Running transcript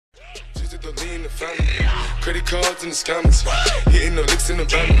with the lean in the family. Credit cards and the scammers. Hitting no licks in the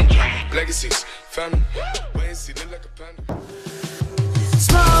van. Legacies, family. Wait and see, look like a panda.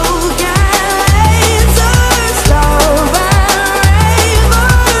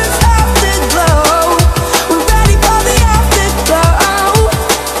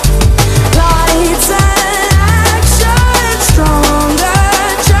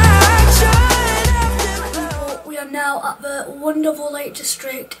 Now at the wonderful Lake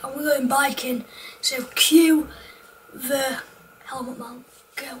District and we're going biking, so cue the helmet man,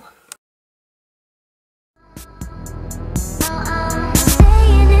 go.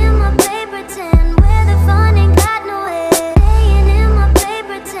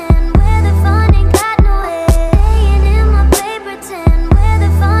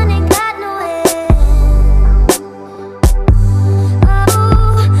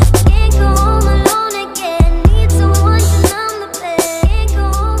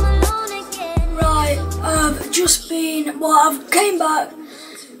 I've came back,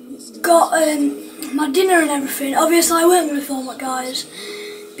 got my dinner and everything. Obviously I weren't going to film it, guys,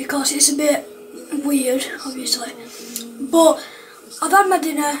 because it's a bit weird, obviously. But I've had my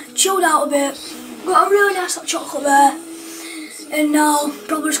dinner, chilled out a bit, got a really nice hot chocolate there, and now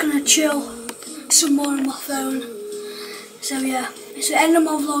probably just going to chill some more on my phone. So yeah, it's the end of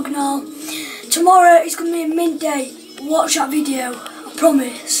my vlog now. Tomorrow it's going to be a mint day. Watch that video, I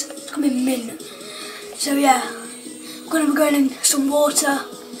promise. It's going to be mint. So yeah. I'm going to be going in some water,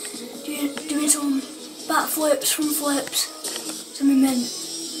 doing some back flips, front flips, some mint.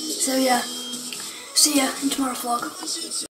 So yeah, see ya in tomorrow's vlog.